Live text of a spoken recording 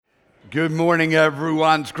Good morning,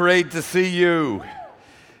 everyone. It's great to see you.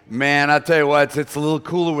 Man, I tell you what, it's a little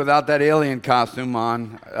cooler without that alien costume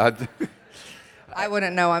on. I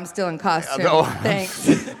wouldn't know. I'm still in costume. No,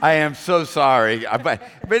 Thanks. I am so sorry. But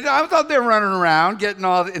I was out there running around getting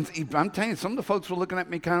all. I'm telling you, some of the folks were looking at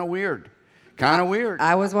me kind of weird. Kind of weird.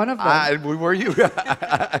 I was one of them. Were you?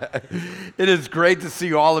 It is great to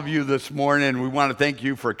see all of you this morning. We want to thank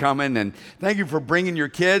you for coming and thank you for bringing your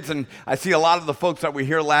kids. And I see a lot of the folks that were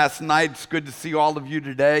here last night. It's good to see all of you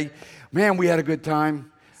today. Man, we had a good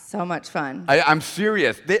time. So much fun. I'm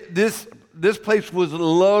serious. This place was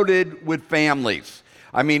loaded with families.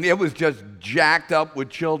 I mean, it was just jacked up with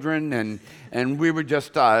children, and we were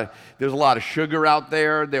just, there's a lot of sugar out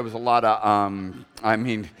there. There was a lot of, I'm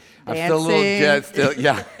still a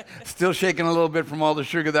little still shaking a little bit from all the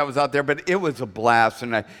sugar that was out there, but it was a blast,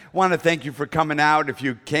 and I want to thank you for coming out. If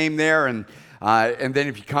you came there, and then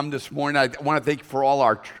if you come this morning, I want to thank you for all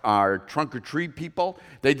our trunk or treat people.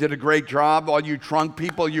 They did a great job. All you trunk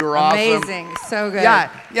people, you were awesome. Amazing, so good.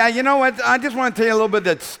 Yeah. You know what? I just want to tell you a little bit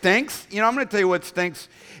that stinks. I'm going to tell you what stinks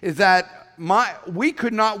is that we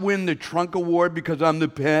could not win the trunk award because I'm the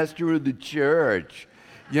pastor of the church.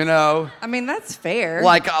 I mean, that's fair.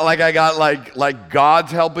 Like I got like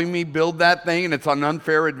God's helping me build that thing, and it's an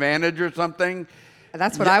unfair advantage or something.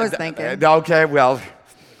 That's what I was thinking. Okay, well,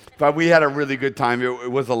 but we had a really good time. It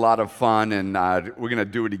was a lot of fun, and we're gonna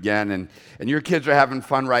do it again. And your kids are having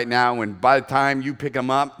fun right now. And by the time you pick them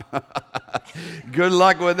up, good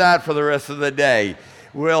luck with that for the rest of the day.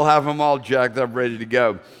 We'll have them all jacked up, ready to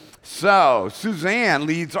go. So, Suzanne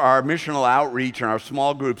leads our missional outreach and our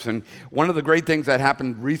small groups, and one of the great things that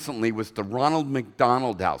happened recently was the Ronald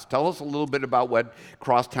McDonald House. Tell us a little bit about what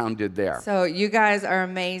Crosstown did there. So, you guys are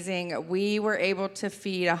amazing. We were able to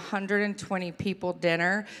feed 120 people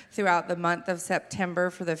dinner throughout the month of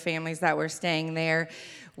September for the families that were staying there.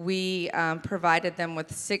 We provided them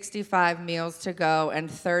with 65 meals to go and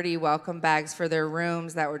 30 welcome bags for their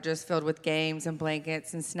rooms that were just filled with games and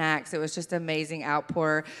blankets and snacks. It was just an amazing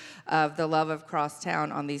outpour of the love of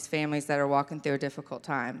Crosstown on these families that are walking through a difficult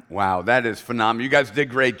time. Wow, that is phenomenal. You guys did a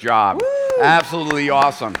great job. Woo! Absolutely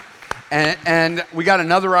awesome. And we got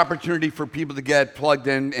another opportunity for people to get plugged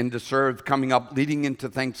in and to serve coming up leading into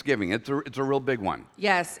Thanksgiving. It's a real big one.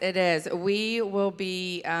 Yes, it is. We will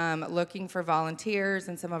be looking for volunteers,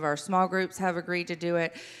 and some of our small groups have agreed to do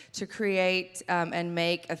it, to create and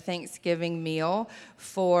make a Thanksgiving meal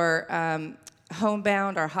for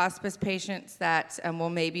homebound or hospice patients that will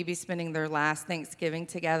maybe be spending their last Thanksgiving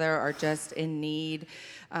together or just in need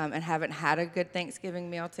and haven't had a good Thanksgiving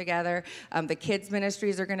meal together. The kids'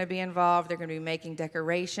 ministries are going to be involved. They're going to be making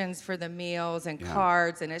decorations for the meals and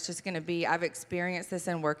cards, and it's just going to be, I've experienced this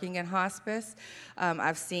in working in hospice.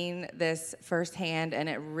 I've seen this firsthand, and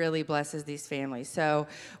it really blesses these families. So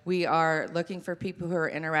we are looking for people who are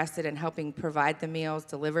interested in helping provide the meals,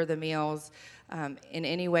 deliver the meals, in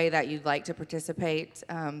any way that you'd like to participate.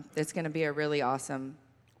 It's going to be a really awesome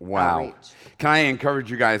outreach. Can I encourage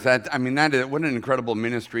you guys? What an incredible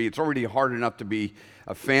ministry. It's already hard enough to be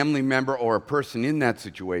a family member or a person in that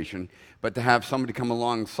situation, but to have somebody come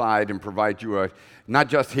alongside and provide you not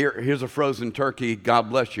just here's a frozen turkey, God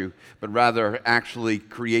bless you, but rather actually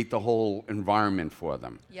create the whole environment for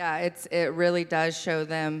them. Yeah, it really does show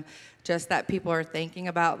them just that people are thinking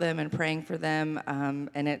about them and praying for them,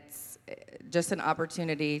 and it's just an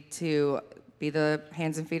opportunity to be the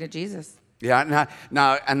hands and feet of Jesus. Yeah,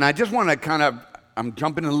 now, and I just want to I'm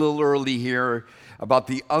jumping a little early here about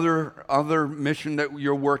the other mission that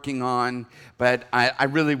you're working on, but I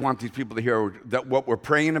really want these people to hear that what we're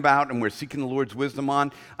praying about and we're seeking the Lord's wisdom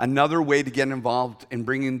on, another way to get involved in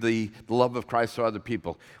bringing the love of Christ to other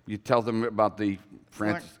people. Will you tell them about the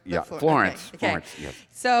Florence. Okay. Yes.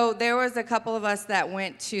 So there was a couple of us that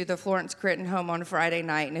went to the Florence Critton home on Friday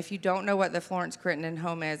night, and if you don't know what the Florence Critton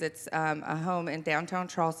home is, it's a home in downtown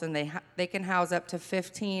Charleston. They can house up to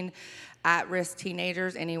 15 at-risk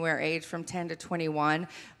teenagers, anywhere aged from 10 to 21.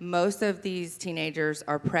 Most of these teenagers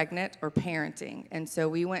are pregnant or parenting, and so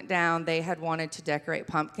we went down. They had wanted to decorate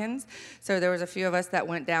pumpkins, so there was a few of us that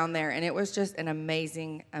went down there, and it was just an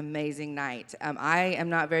amazing, amazing night. I am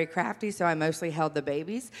not very crafty, so I mostly held the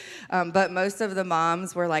babies, but most of the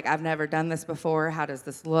moms were like, I've never done this before. How does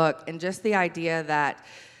this look? And just the idea that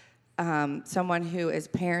someone who is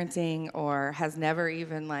parenting or has never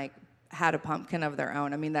even had a pumpkin of their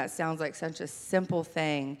own. I mean, that sounds like such a simple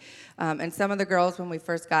thing. And some of the girls, when we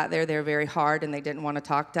first got there, they were very hard and they didn't want to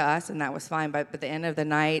talk to us, and that was fine. But at the end of the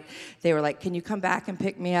night, they were like, can you come back and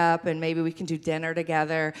pick me up, and maybe we can do dinner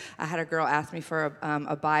together. I had a girl ask me for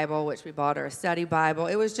a Bible, which we bought her a study Bible.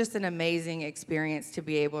 It was just an amazing experience to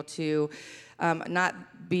be able to not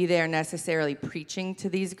be there necessarily preaching to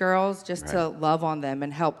these girls, just to love on them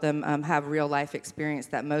and help them have real life experience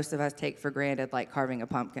that most of us take for granted, like carving a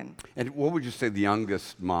pumpkin. And what would you say the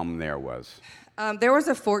youngest mom there was? There was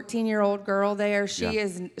a 14-year-old girl there. She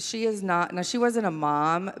is not. No, she wasn't a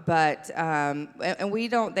mom, but and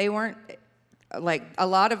they weren't. Like, a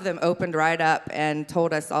lot of them opened right up and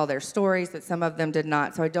told us all their stories, but some of them did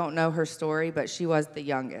not. So I don't know her story, but she was the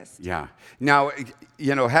youngest. Yeah. Now,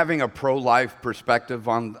 having a pro-life perspective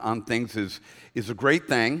on things is a great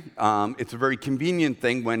thing. It's a very convenient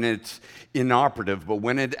thing when it's inoperative, but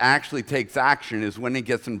when it actually takes action is when it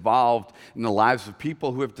gets involved in the lives of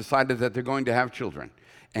people who have decided that they're going to have children.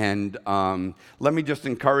 And let me just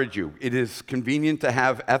encourage you. It is convenient to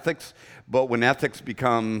have ethics, but when ethics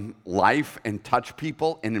become life and touch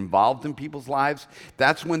people and involved in people's lives,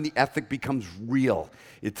 that's when the ethic becomes real.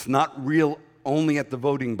 It's not real only at the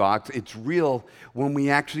voting box. It's real when we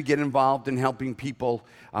actually get involved in helping people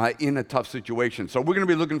in a tough situation. So we're going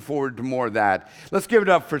to be looking forward to more of that. Let's give it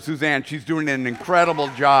up for Suzanne. She's doing an incredible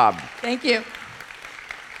job. Thank you.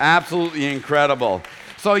 Absolutely incredible.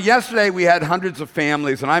 So yesterday we had hundreds of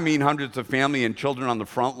families, and I mean hundreds of family and children on the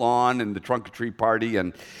front lawn and the trunk or treat party,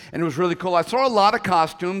 and it was really cool. I saw a lot of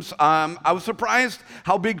costumes. I was surprised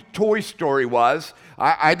how big Toy Story was.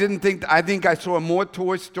 I think I saw more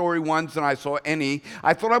Toy Story ones than I saw any.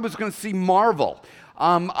 I thought I was going to see Marvel.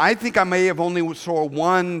 I think I may have only saw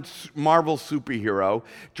one Marvel superhero.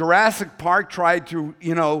 Jurassic Park tried to,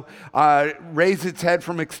 raise its head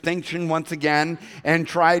from extinction once again and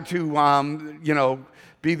tried to,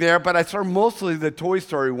 be there, but I saw mostly the Toy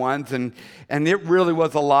Story ones, and it really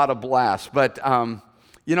was a lot of blast. But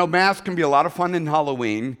masks can be a lot of fun in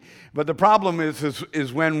Halloween, but the problem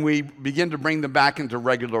is when we begin to bring them back into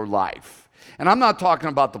regular life. And I'm not talking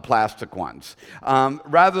about the plastic ones,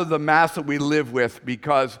 rather the masks that we live with,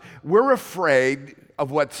 because we're afraid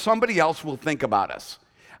of what somebody else will think about us.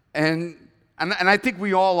 And I think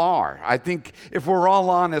we all are. I think if we're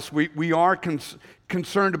all honest, we are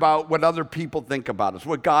concerned about what other people think about us,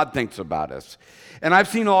 what God thinks about us. And I've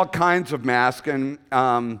seen all kinds of masks, and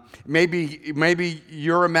maybe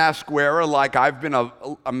you're a mask wearer, like I've been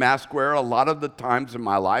a mask wearer a lot of the times in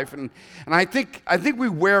my life. And I think we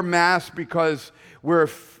wear masks because we're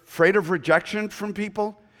afraid of rejection from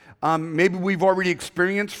people. Maybe we've already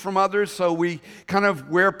experienced from others, so we kind of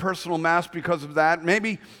wear personal masks because of that.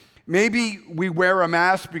 Maybe we wear a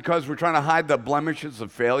mask because we're trying to hide the blemishes of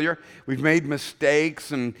failure. We've made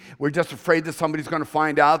mistakes, and we're just afraid that somebody's going to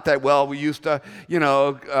find out that, we used to,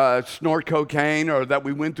 snort cocaine, or that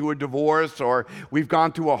we went through a divorce, or we've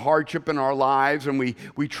gone through a hardship in our lives, and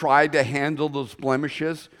we tried to handle those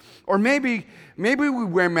blemishes. Or maybe we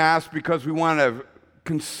wear masks because we want to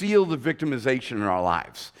conceal the victimization in our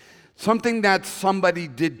lives. Something that somebody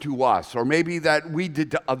did to us, or maybe that we did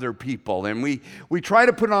to other people. And we try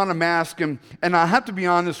to put on a mask, and I have to be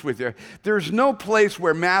honest with you, there's no place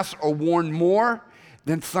where masks are worn more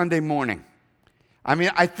than Sunday morning. I mean,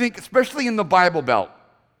 I think, especially in the Bible Belt,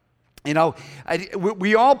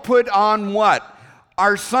 we all put on what?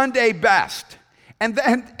 Our Sunday best. And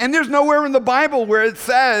there's nowhere in the Bible where it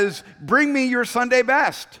says, bring me your Sunday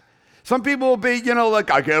best. Some people will be, like,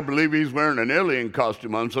 I can't believe he's wearing an alien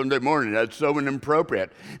costume on Sunday morning. That's so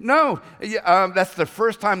inappropriate. No, that's the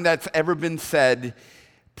first time that's ever been said,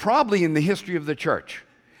 probably in the history of the church,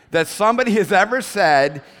 that somebody has ever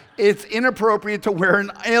said it's inappropriate to wear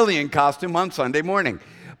an alien costume on Sunday morning.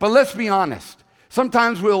 But let's be honest.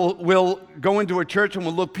 Sometimes we'll go into a church and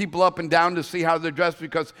we'll look people up and down to see how they're dressed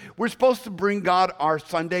because we're supposed to bring God our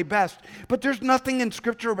Sunday best. But there's nothing in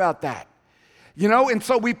Scripture about that. And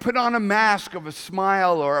so we put on a mask of a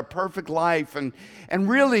smile or a perfect life, and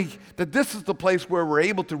really that this is the place where we're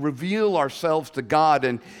able to reveal ourselves to God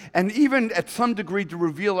and even at some degree to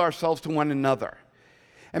reveal ourselves to one another.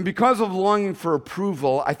 And because of longing for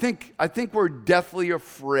approval, I think we're deathly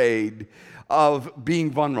afraid of being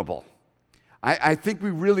vulnerable. I think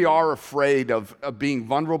we really are afraid of being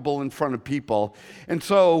vulnerable in front of people. And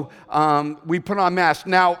so we put on masks.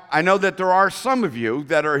 Now, I know that there are some of you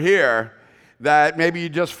that are here that maybe you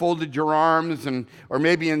just folded your arms, or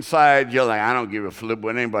maybe inside you're like, I don't give a flip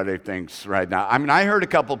what anybody thinks right now. I mean, I heard a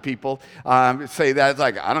couple people say that. It's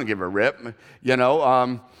like, I don't give a rip,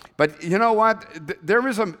 But you know what?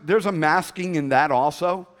 There's a masking in that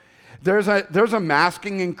also. There's a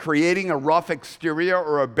masking in creating a rough exterior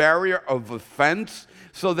or a barrier of offense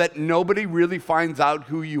so that nobody really finds out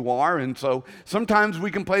who you are. And so sometimes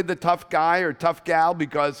we can play the tough guy or tough gal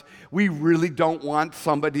because we really don't want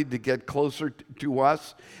somebody to get closer to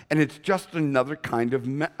us. And it's just another kind of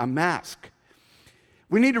a mask.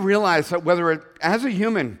 We need to realize that as a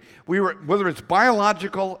human, whether it's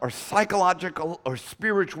biological or psychological or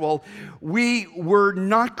spiritual, we were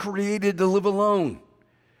not created to live alone.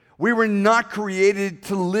 We were not created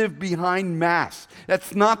to live behind masks.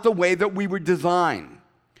 That's not the way that we were designed.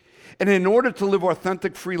 And in order to live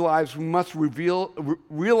authentic, free lives, we must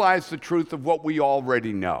realize the truth of what we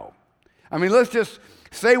already know. I mean, let's just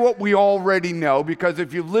say what we already know, because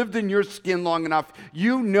if you've lived in your skin long enough,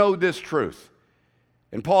 you know this truth.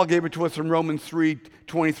 And Paul gave it to us in Romans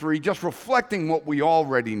 3:23, just reflecting what we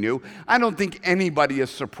already knew. I don't think anybody is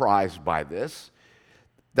surprised by this,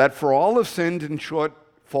 that for all have sinned and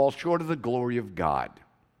fall short of the glory of God.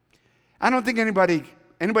 I don't think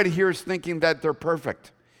anybody here is thinking that they're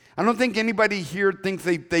perfect. I don't think anybody here thinks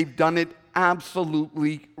they've done it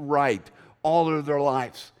absolutely right all of their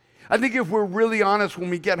lives. I think if we're really honest, when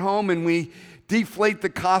we get home and we deflate the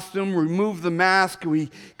costume, remove the mask, we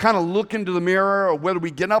kind of look into the mirror, or whether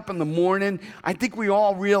we get up in the morning, I think we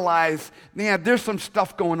all realize, man, there's some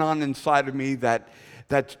stuff going on inside of me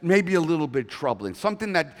that's maybe a little bit troubling,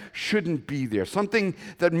 something that shouldn't be there, something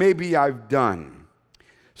that maybe I've done.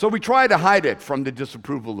 So we try to hide it from the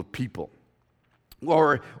disapproval of people.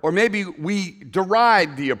 Or maybe we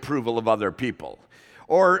deride the approval of other people.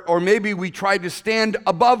 Or maybe we try to stand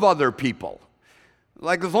above other people.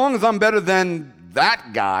 Like, as long as I'm better than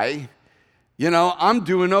that guy, I'm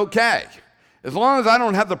doing okay. As long as I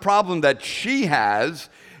don't have the problem that she has,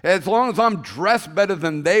 as long as I'm dressed better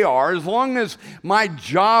than they are, as long as my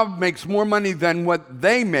job makes more money than what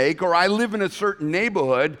they make, or I live in a certain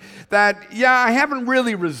neighborhood, I haven't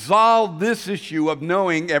really resolved this issue of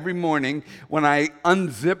knowing every morning when I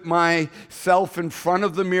unzip myself in front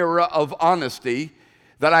of the mirror of honesty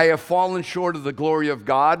that I have fallen short of the glory of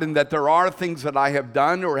God, and that there are things that I have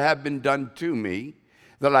done or have been done to me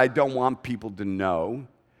that I don't want people to know.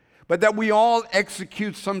 But that we all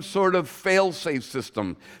execute some sort of fail-safe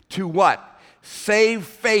system to what? Save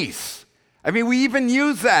face. I mean, we even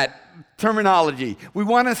use that terminology. We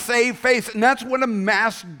want to save face, and that's what a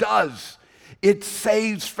mask does. It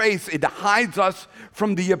saves face. It hides us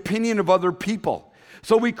from the opinion of other people.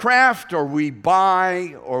 So we craft, or we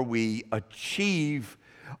buy, or we achieve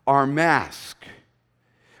our mask.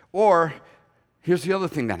 Or here's the other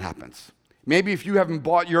thing that happens. Maybe if you haven't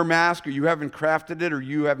bought your mask, or you haven't crafted it, or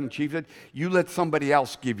you haven't achieved it, you let somebody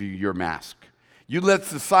else give you your mask. You let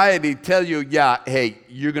society tell you, hey,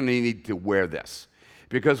 you're going to need to wear this,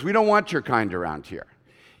 because we don't want your kind around here,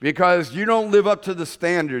 because you don't live up to the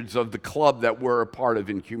standards of the club that we're a part of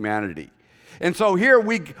in humanity. And so here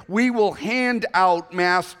we will hand out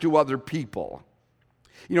masks to other people.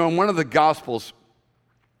 In one of the Gospels,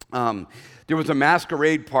 there was a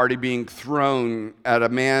masquerade party being thrown at a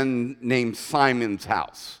man named Simon's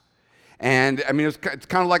house. And, I mean, it's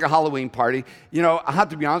kind of like a Halloween party. I have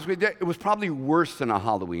to be honest with you, it was probably worse than a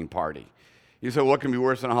Halloween party. You say, what can be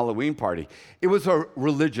worse than a Halloween party? It was a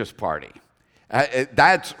religious party.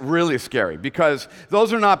 That's really scary, because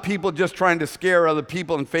those are not people just trying to scare other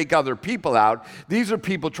people and fake other people out. These are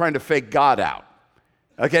people trying to fake God out.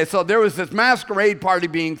 Okay, so there was this masquerade party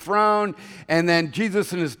being thrown, and then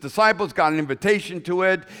Jesus and his disciples got an invitation to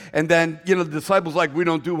it, and then, the disciples like, we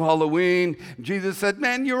don't do Halloween. Jesus said,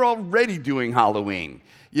 man, you're already doing Halloween.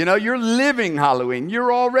 You're living Halloween.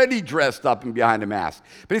 You're already dressed up and behind a mask.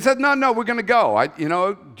 But he said, no, we're going to go.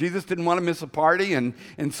 Jesus didn't want to miss a party, and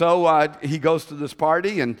so he goes to this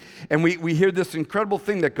party, and we hear this incredible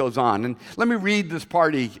thing that goes on. And let me read this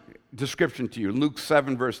party description to you. Luke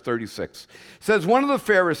 7, verse 36. It says, one of the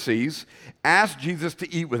Pharisees asked Jesus to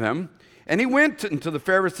eat with him, and he went into the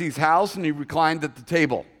Pharisee's house, and he reclined at the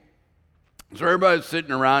table. So everybody's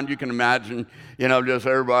sitting around. You can imagine, just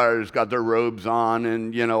everybody's got their robes on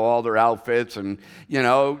and, all their outfits. And,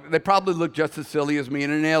 they probably look just as silly as me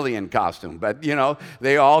in an alien costume. But,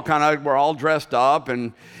 they all were all dressed up.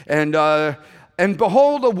 And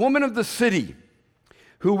behold, a woman of the city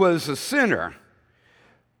who was a sinner,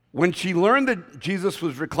 when she learned that Jesus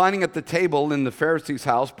was reclining at the table in the Pharisee's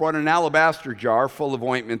house, brought an alabaster jar full of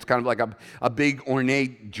ointments, kind of like a big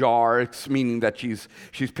ornate jar. It's meaning that she's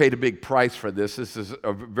paid a big price for this. This is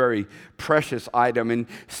a very precious item. And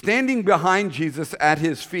standing behind Jesus at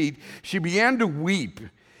his feet, she began to weep.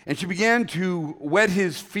 And she began to wet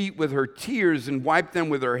his feet with her tears and wipe them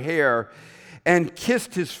with her hair, and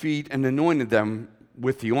kissed his feet and anointed them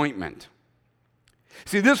with the ointment.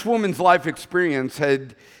 See, this woman's life experience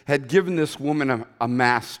had given this woman a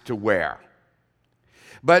mask to wear.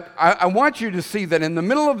 But I want you to see that in the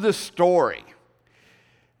middle of this story,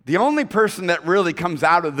 the only person that really comes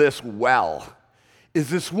out of this well is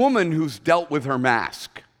this woman who's dealt with her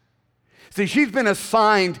mask. See, she's been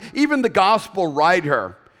assigned, even the gospel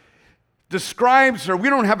writer describes her. We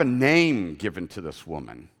don't have a name given to this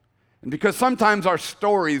woman. And because sometimes our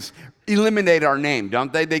stories eliminate our name,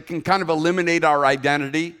 don't they? They can kind of eliminate our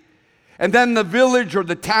identity. And then the village or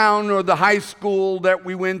the town or the high school that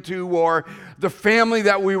we went to or the family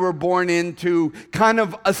that we were born into kind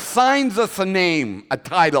of assigns us a name, a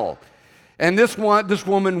title. And this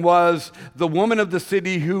woman was the woman of the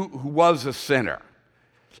city who was a sinner.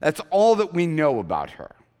 That's all that we know about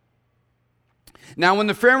her. Now, when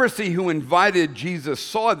the Pharisee who invited Jesus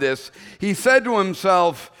saw this, he said to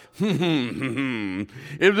himself,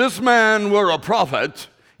 if this man were a prophet,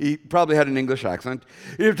 he probably had an English accent,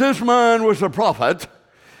 if this man was a prophet,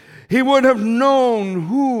 he would have known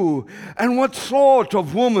who and what sort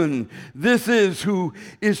of woman this is who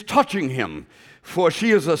is touching him, for she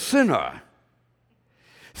is a sinner.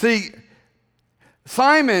 See,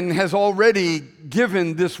 Simon has already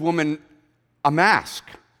given this woman a mask.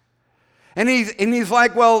 And he's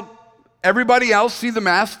like, well, everybody else see the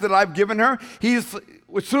mask that I've given her?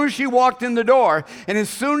 As soon as she walked in the door, and as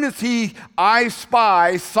soon as I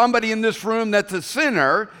spy somebody in this room that's a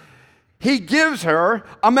sinner, he gives her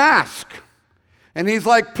a mask. And he's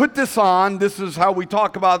like, put this on. This is how we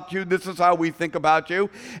talk about you. This is how we think about you.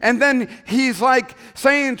 And then he's like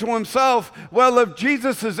saying to himself, well, if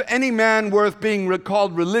Jesus is any man worth being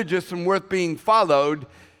called religious and worth being followed,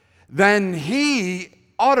 then he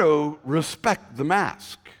ought to respect the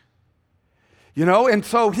mask. You know, and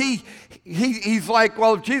so he's like,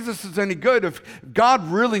 well, if Jesus is any good, if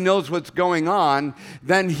God really knows what's going on,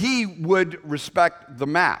 then he would respect the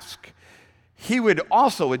mask. He would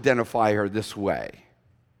also identify her this way.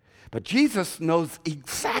 But Jesus knows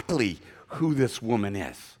exactly who this woman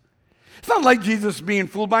is. It's not like Jesus being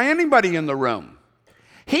fooled by anybody in the room.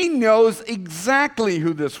 He knows exactly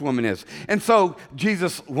who this woman is. And so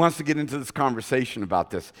Jesus wants to get into this conversation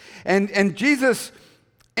about this. And Jesus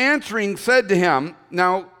answering said to him,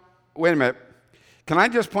 now, wait a minute. Can I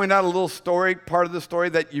just point out a little story, part of the story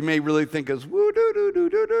that you may really think is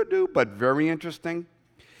woo-doo-doo-doo-doo-doo, but very interesting?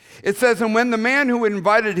 It says, and when the man who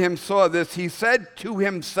invited him saw this, he said to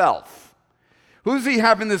himself, who's he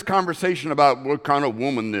having this conversation about what kind of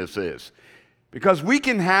woman this is? Because we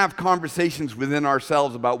can have conversations within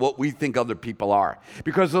ourselves about what we think other people are.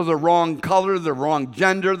 Because of the wrong color, the wrong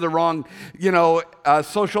gender, the wrong,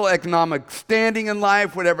 social economic standing in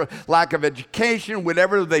life, whatever, lack of education,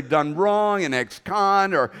 whatever they've done wrong, an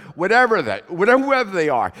ex-con or whatever whoever they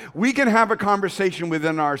are. We can have a conversation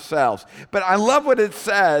within ourselves. But I love what it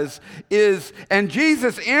says is, and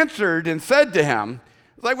Jesus answered and said to him,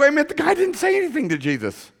 like, wait a minute, the guy didn't say anything to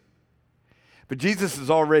Jesus. But Jesus is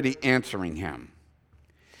already answering him.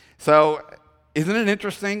 So isn't it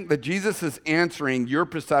interesting that Jesus is answering your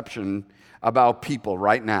perception about people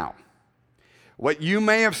right now? What you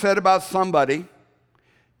may have said about somebody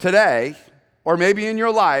today, or maybe in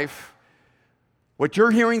your life, what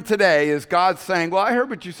you're hearing today is God saying, well, I heard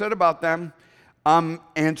what you said about them. I'm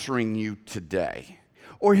answering you today.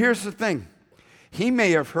 Or here's the thing. He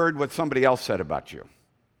may have heard what somebody else said about you.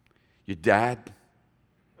 Your dad,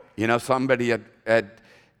 somebody at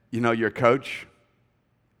your coach.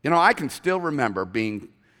 I can still remember being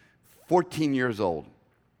 14 years old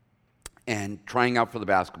and trying out for the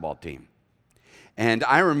basketball team. And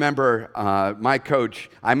I remember my coach,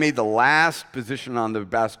 I made the last position on the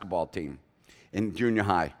basketball team in junior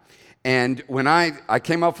high. And when I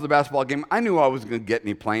came out for the basketball game, I knew I wasn't going to get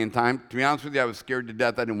any playing time. To be honest with you, I was scared to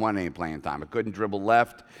death. I didn't want any playing time. I couldn't dribble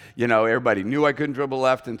left. Everybody knew I couldn't dribble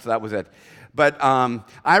left, and so that was it. But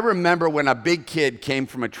I remember when a big kid came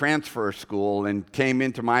from a transfer school and came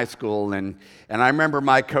into my school, and I remember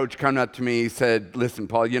my coach coming up to me, he said, listen,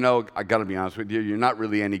 Paul, I got to be honest with you, you're not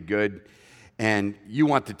really any good, and you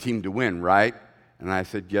want the team to win, right? And I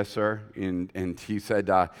said, yes, sir. And he said,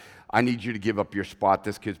 I need you to give up your spot.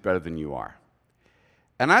 This kid's better than you are.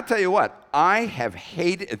 And I tell you what, I have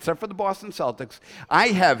hated, except for the Boston Celtics, I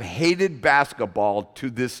have hated basketball to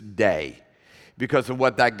this day because of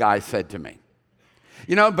what that guy said to me.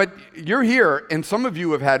 But you're here, and some of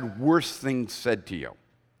you have had worse things said to you.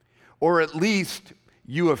 Or at least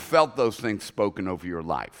you have felt those things spoken over your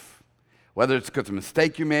life. Whether it's because of a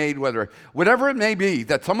mistake you made, whatever it may be,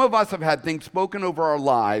 that some of us have had things spoken over our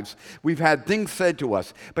lives. We've had things said to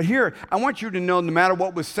us. But here, I want you to know, no matter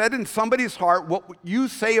what was said in somebody's heart, what you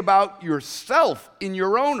say about yourself in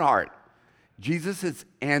your own heart, Jesus is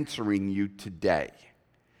answering you today.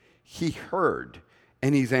 He heard,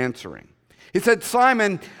 and he's answering. He said,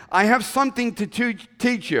 Simon, I have something to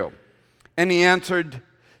teach you. And he answered,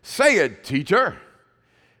 say it, teacher.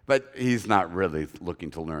 But he's not really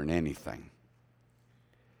looking to learn anything.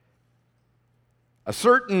 A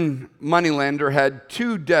certain moneylender had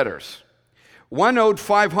two debtors. One owed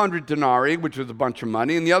 500 denarii, which was a bunch of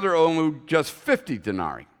money, and the other owed just 50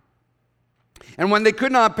 denarii. And when they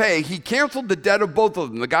could not pay, he canceled the debt of both of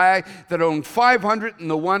them, the guy that owed 500 and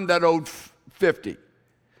the one that owed 50.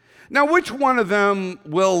 Now, which one of them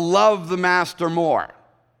will love the master more?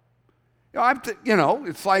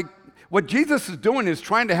 It's like what Jesus is doing is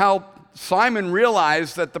trying to help Simon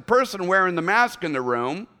realize that the person wearing the mask in the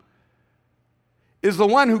room is the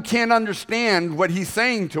one who can't understand what he's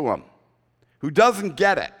saying to him, who doesn't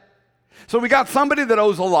get it. So we got somebody that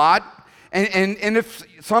owes a lot, and if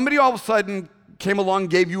somebody all of a sudden came along and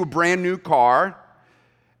gave you a brand new car,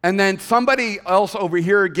 and then somebody else over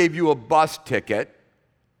here gave you a bus ticket,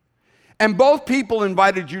 and both people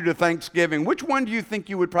invited you to Thanksgiving, which one do you think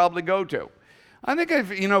you would probably go to? I think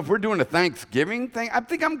if we're doing a Thanksgiving thing, I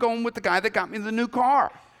think I'm going with the guy that got me the new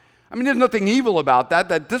car. I mean, there's nothing evil about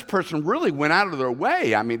that this person really went out of their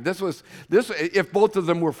way. I mean, if both of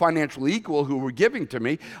them were financially equal who were giving to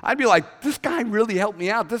me, I'd be like, this guy really helped me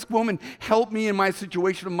out. This woman helped me in my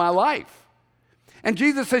situation of my life. And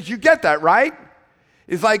Jesus says, you get that, right?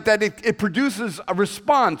 It's like that it produces a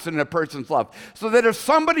response in a person's love. So that if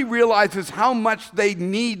somebody realizes how much they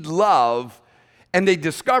need love and they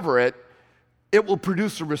discover it, it will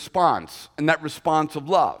produce a response, and that response of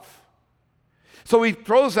love. So he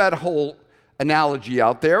throws that whole analogy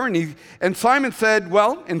out there, and Simon said,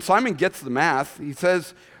 and Simon gets the math. He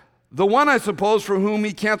says, the one, I suppose, for whom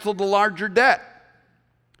he canceled the larger debt.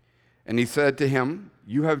 And he said to him,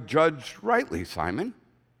 you have judged rightly, Simon.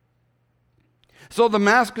 So the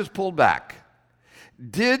mask is pulled back.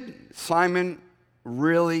 Did Simon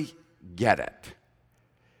really get it?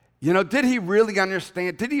 Did he really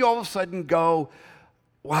understand? Did he all of a sudden go,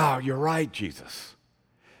 wow, you're right, Jesus?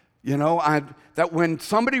 That when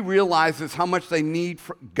somebody realizes how much they need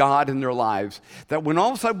God in their lives, that when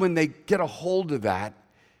all of a sudden when they get a hold of that,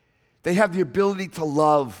 they have the ability to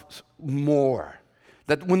love more.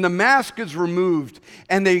 That when the mask is removed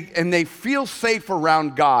and they feel safe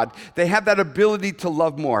around God, they have that ability to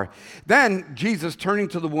love more. Then Jesus, turning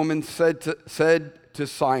to the woman, said to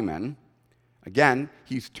Simon, again,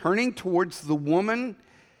 he's turning towards the woman,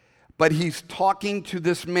 but he's talking to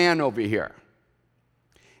this man over here.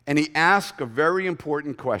 And he asked a very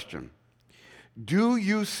important question. Do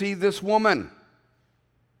you see this woman?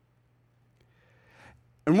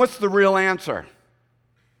 And what's the real answer?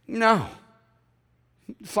 No.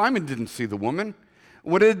 Simon didn't see the woman.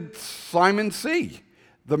 What did Simon see?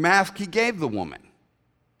 The mask he gave the woman.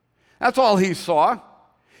 That's all he saw.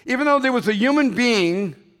 Even though there was a human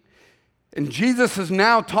being, and Jesus is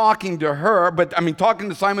now talking to her, talking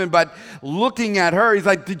to Simon, but looking at her, he's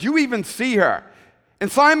like, did you even see her?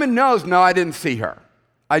 And Simon knows, no, I didn't see her.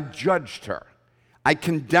 I judged her. I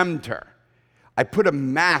condemned her. I put a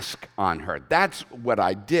mask on her. That's what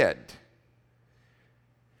I did.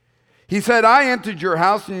 He said, I entered your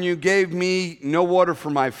house and you gave me no water for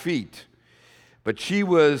my feet. But she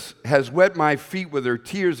has wet my feet with her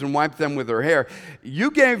tears and wiped them with her hair. You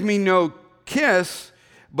gave me no kiss,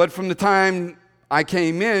 but from the time I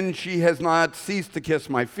came in, she has not ceased to kiss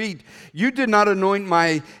my feet. You did not anoint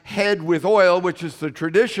my head with oil, which is the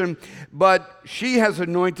tradition, but she has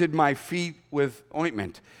anointed my feet with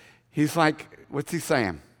ointment. He's like, what's he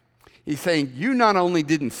saying? He's saying, you not only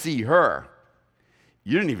didn't see her,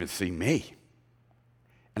 you didn't even see me.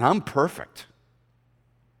 And I'm perfect.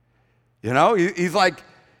 He's like,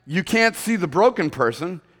 you can't see the broken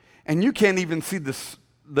person, and you can't even see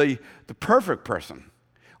the perfect person.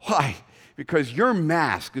 Why? Because your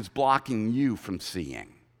mask is blocking you from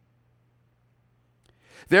seeing.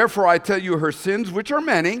 Therefore, I tell you, her sins, which are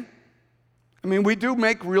many, we do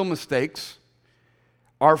make real mistakes,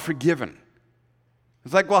 are forgiven.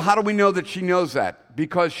 It's like, how do we know that she knows that?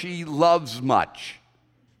 Because she loves much.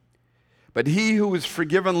 But he who is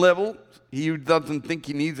forgiven little, he who doesn't think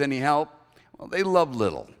he needs any help, they love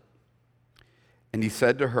little. And he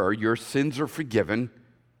said to her, your sins are forgiven.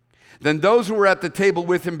 Then those who were at the table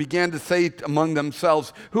with him began to say among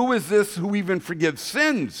themselves, who is this who even forgives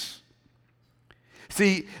sins?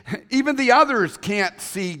 See, even the others can't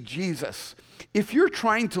see Jesus. If you're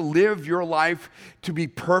trying to live your life to be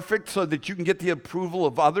perfect so that you can get the approval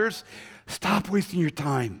of others, stop wasting your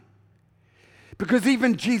time. Because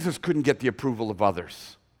even Jesus couldn't get the approval of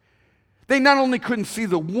others. They not only couldn't see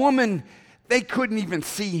the woman, they couldn't even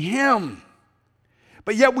see him.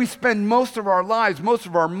 But yet we spend most of our lives, most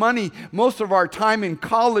of our money, most of our time in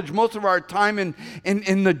college, most of our time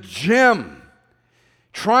in the gym,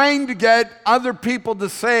 trying to get other people to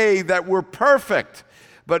say that we're perfect.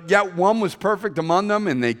 But yet one was perfect among them,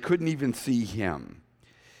 and they couldn't even see him.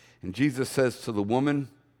 And Jesus says to the woman,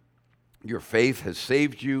 your faith has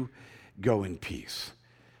saved you. Go in peace.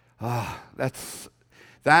 That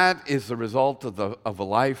is the result of a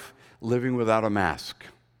life living without a mask.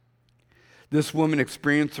 This woman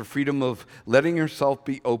experienced the freedom of letting herself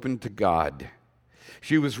be open to God.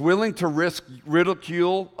 She was willing to risk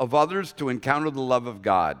ridicule of others to encounter the love of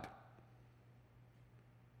God.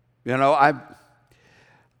 You know,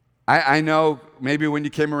 I know maybe when you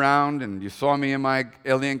came around and you saw me in my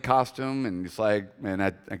alien costume, and it's like, man,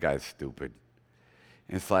 that guy's stupid.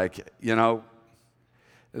 And it's like, you know,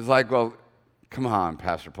 it's like, well, come on,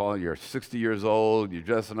 Pastor Paul, you're 60 years old, you're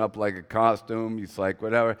dressing up like a costume, it's like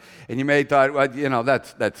whatever. And you may have thought, well, you know,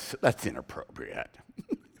 that's inappropriate.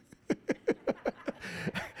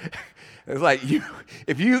 It's like,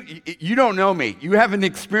 if you don't know me, you haven't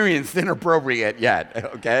experienced inappropriate yet,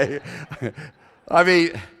 okay? I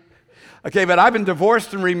mean, okay, but I've been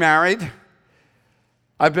divorced and remarried.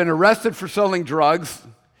 I've been arrested for selling drugs,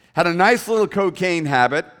 had a nice little cocaine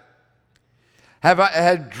habit,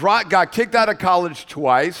 got kicked out of college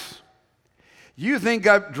twice. You think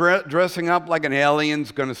dressing up like an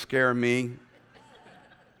alien's going to scare me?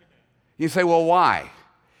 You say, well, why?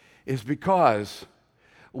 It's because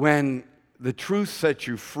when the truth sets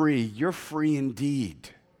you free, you're free indeed.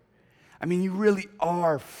 I mean, you really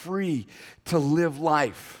are free to live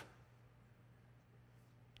life.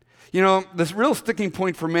 You know, this real sticking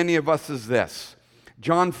point for many of us is this.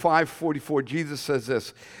 John 5:44, Jesus says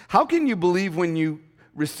this, how can you believe when you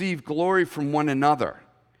receive glory from one another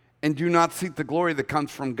and do not seek the glory that comes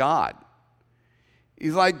from God? He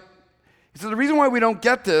said, the reason why we don't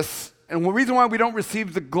get this and the reason why we don't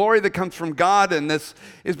receive the glory that comes from God in this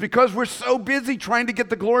is because we're so busy trying to get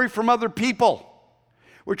the glory from other people.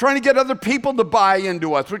 We're trying to get other people to buy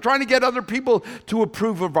into us. We're trying to get other people to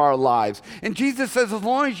approve of our lives. And Jesus says, as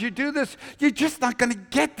long as you do this, you're just not going to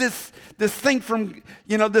get this thing from,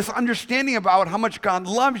 you know, this understanding about how much God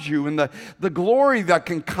loves you and the glory that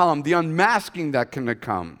can come, the unmasking that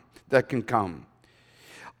can come.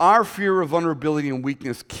 Our fear of vulnerability and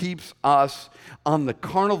weakness keeps us on the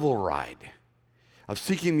carnival ride of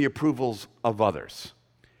seeking the approvals of others.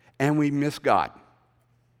 And we miss God.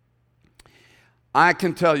 I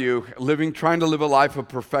can tell you, trying to live a life of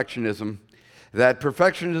perfectionism, that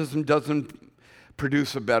perfectionism doesn't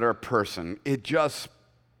produce a better person. It just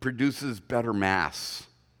produces better mass.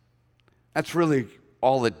 That's really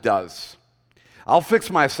all it does. I'll fix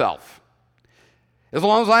myself. As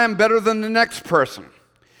long as I am better than the next person.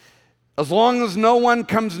 As long as no one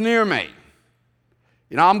comes near me.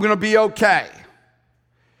 You know, I'm going to be okay.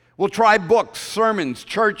 We'll try books, sermons,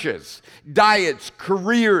 churches, diets,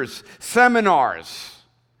 careers, seminars,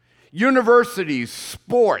 universities,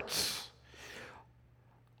 sports,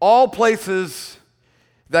 all places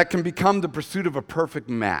that can become the pursuit of a perfect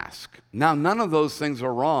mask. Now, none of those things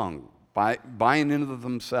are wrong by and into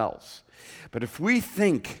themselves. But if we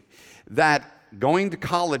think that going to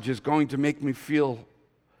college is going to make me feel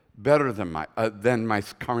better than my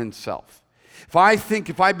current self, if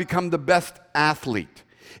I become the best athlete,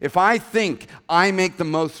 if I think I make the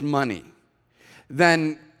most money,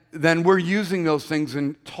 then we're using those things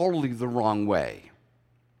in totally the wrong way.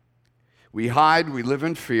 We hide, we live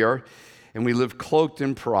in fear, and we live cloaked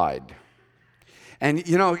in pride. And,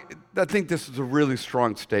 you know, I think this is a really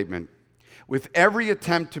strong statement. With every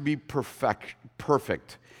attempt to be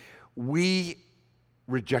perfect, we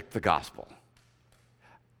reject the gospel.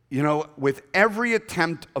 You know, with every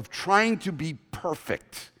attempt of trying to be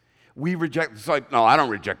perfect, we reject. It's like, no, I don't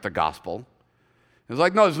reject the gospel. It's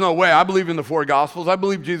like, no, there's no way. I believe in the four gospels. I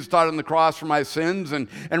believe Jesus died on the cross for my sins and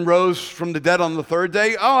rose from the dead on the third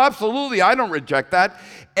day. Oh, absolutely, I don't reject that.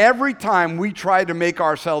 Every time we try to make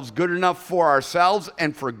ourselves good enough for ourselves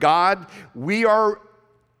and for God, we are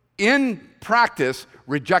in practice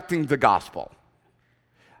rejecting the gospel.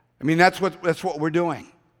 I mean, that's what we're doing.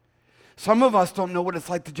 Some of us don't know what it's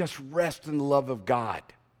like to just rest in the love of God.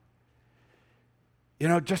 You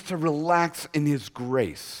know, just to relax in His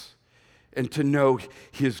grace and to know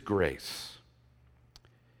His grace.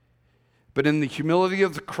 But in the humility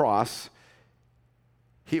of the cross,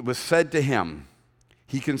 it was said to Him,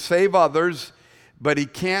 He can save others, but He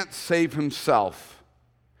can't save Himself.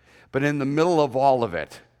 But in the middle of all of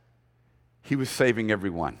it, He was saving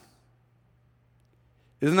everyone.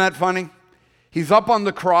 Isn't that funny? He's up on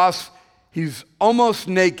the cross. He's almost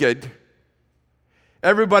naked.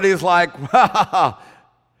 Everybody's like, wow.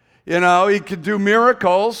 You know, He could do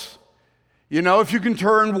miracles. You know, if you can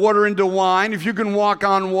turn water into wine, if you can walk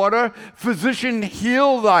on water, physician,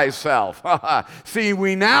 heal thyself. See,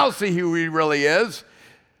 we now see who He really is.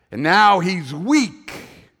 And now He's weak.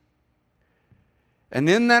 And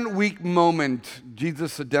in that weak moment,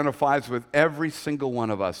 Jesus identifies with every single one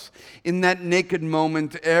of us. In that naked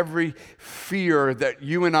moment, every fear that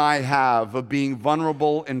you and I have of being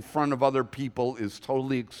vulnerable in front of other people is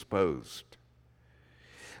totally exposed.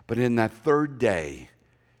 But in that third day,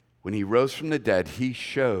 when he rose from the dead, he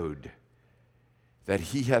showed that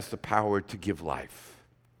he has the power to give life.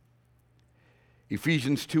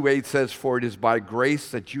 Ephesians 2:8 says, "For it is by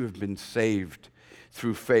grace that you have been saved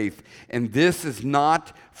through faith. And this is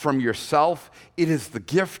not from yourself, it is the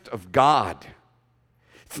gift of God."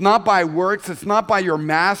 It's not by works, it's not by your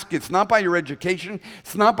mask, it's not by your education,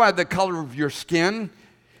 it's not by the color of your skin.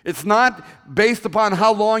 It's not based upon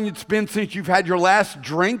how long it's been since you've had your last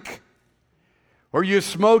drink or you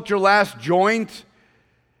smoked your last joint.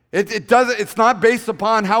 It's not based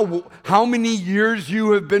upon how many years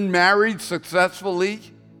you have been married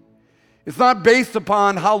successfully. It's not based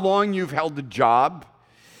upon how long you've held a job,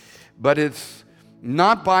 but it's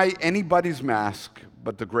not by anybody's mask,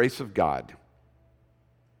 but the grace of God.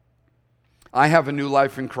 I have a new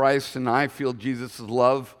life in Christ, and I feel Jesus'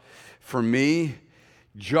 love for me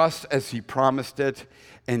just as he promised it,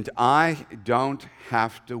 and I don't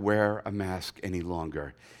have to wear a mask any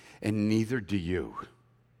longer, and neither do you.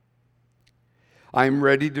 I'm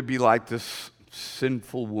ready to be like this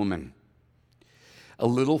sinful woman, a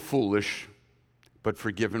little foolish, but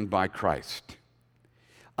forgiven by Christ,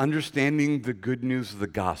 understanding the good news of the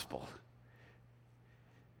gospel.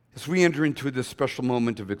 As we enter into this special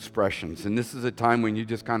moment of expressions, and this is a time when you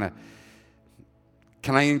just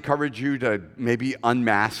can I encourage you to maybe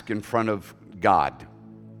unmask in front of God?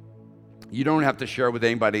 You don't have to share with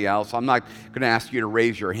anybody else. I'm not going to ask you to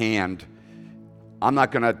raise your hand. I'm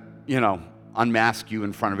not going to, unmask you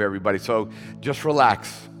in front of everybody. So just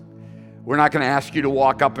relax. We're not going to ask you to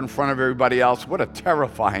walk up in front of everybody else. What a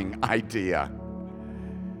terrifying idea.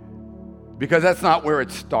 Because that's not where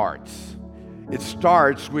it starts. It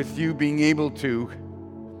starts with you being able to,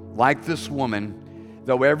 like this woman,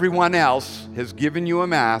 though everyone else has given you a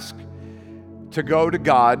mask, to go to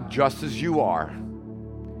God just as you are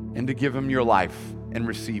and to give him your life and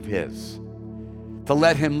receive his. To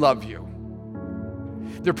let him love you.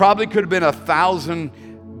 There probably could have been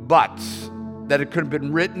 1,000 buts that it could have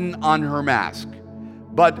been written on her mask.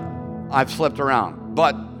 But I've slept around.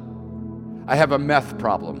 But I have a meth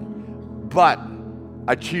problem. But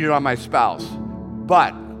I cheated on my spouse.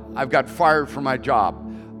 But I've got fired from my job.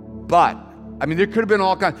 But, there could have been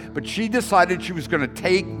all kinds. But she decided she was going to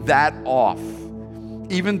take that off,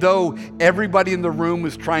 even though everybody in the room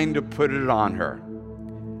was trying to put it on her.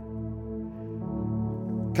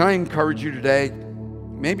 Can I encourage you today?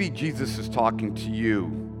 Maybe Jesus is talking to you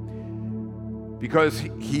because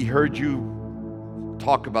he heard you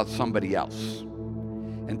talk about somebody else.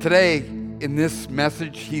 And today, in this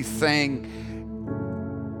message, he's saying,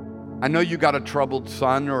 I know you got a troubled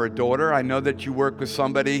son or a daughter. I know that you work with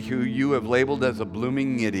somebody who you have labeled as a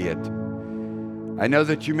blooming idiot. I know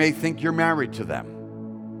that you may think you're married to them.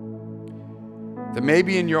 That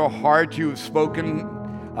maybe in your heart you have spoken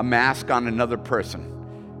a mask on another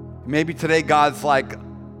person. Maybe today God's like,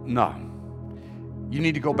 no. You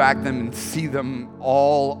need to go back to them and see them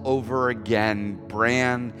all over again,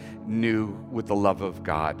 brand new with the love of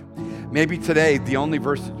God. Maybe today the only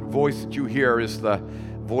voice that you hear is the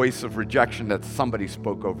voice of rejection that somebody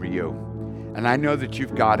spoke over you. And I know that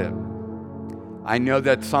you've got it. I know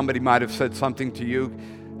that somebody might have said something to you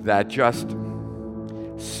that just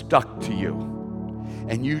stuck to you.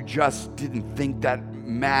 And you just didn't think that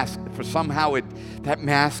mask, for somehow that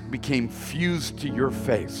mask became fused to your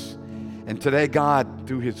face. And today God,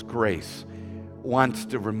 through his grace, wants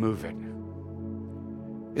to remove it.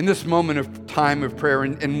 In this moment of time of prayer,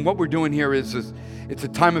 and what we're doing here is it's a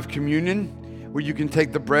time of communion where you can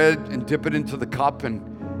take the bread and dip it into the cup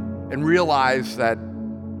and realize that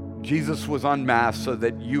Jesus was unmasked so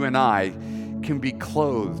that you and I can be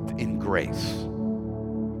clothed in grace.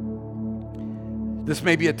 This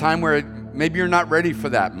may be a time where maybe you're not ready for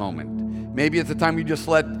that moment. Maybe it's a time you just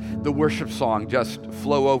let the worship song just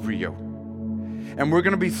flow over you. And we're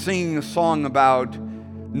going to be singing a song about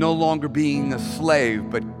no longer being a slave,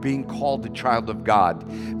 but being called a child of God.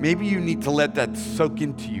 Maybe you need to let that soak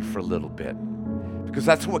into you for a little bit, because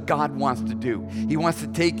that's what God wants to do. He wants to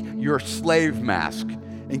take your slave mask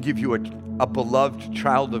and give you a beloved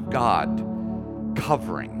child of God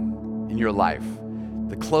covering in your life,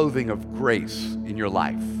 the clothing of grace in your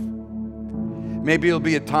life. Maybe it'll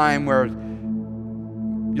be a time where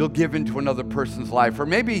you'll give into another person's life, or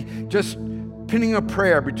maybe just pinning a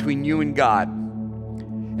prayer between you and God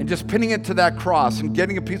and just pinning it to that cross and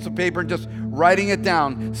getting a piece of paper and just writing it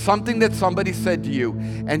down, something that somebody said to you,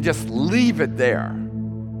 and just leave it there.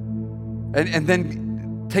 And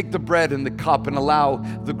then take the bread and the cup and allow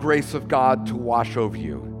the grace of God to wash over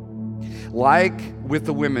you. Like with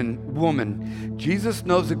the woman, Jesus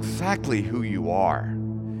knows exactly who you are,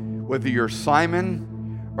 whether you're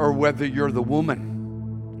Simon or whether you're the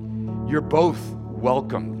woman. You're both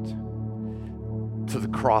welcomed to the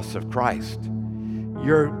cross of Christ.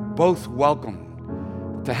 You're both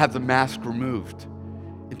welcome to have the mask removed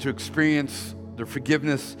and to experience the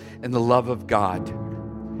forgiveness and the love of God.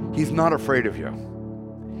 He's not afraid of you.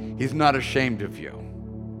 He's not ashamed of you.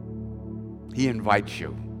 He invites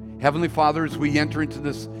you. Heavenly Father, as we enter into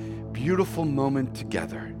this beautiful moment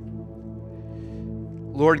together,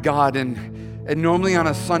 Lord God, and normally on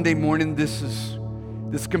a Sunday morning, this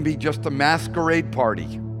can be just a masquerade party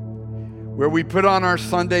where we put on our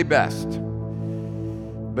Sunday best.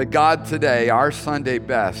 But God, today, our Sunday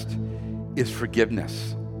best is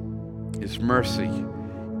forgiveness, is mercy,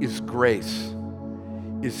 is grace,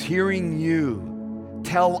 is hearing you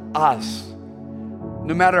tell us,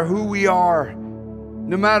 no matter who we are,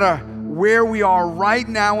 no matter where we are right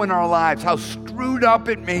now in our lives, how screwed up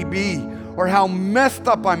it may be, or how messed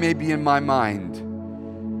up I may be in my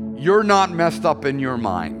mind, you're not messed up in your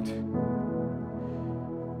mind.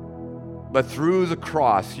 But through the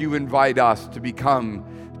cross, you invite us to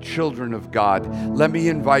become children of God. Let me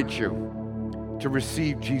invite you to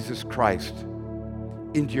receive Jesus Christ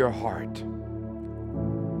into your heart.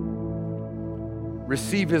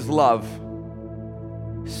 Receive his love.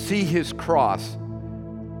 See his cross.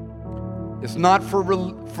 It's not for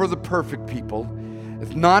the perfect people.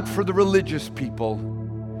 It's not for the religious people,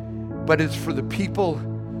 but it's for the people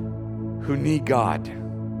who need God.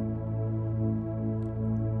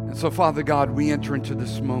 And so, Father God, we enter into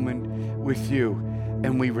this moment with you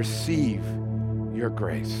and we receive your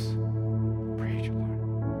grace.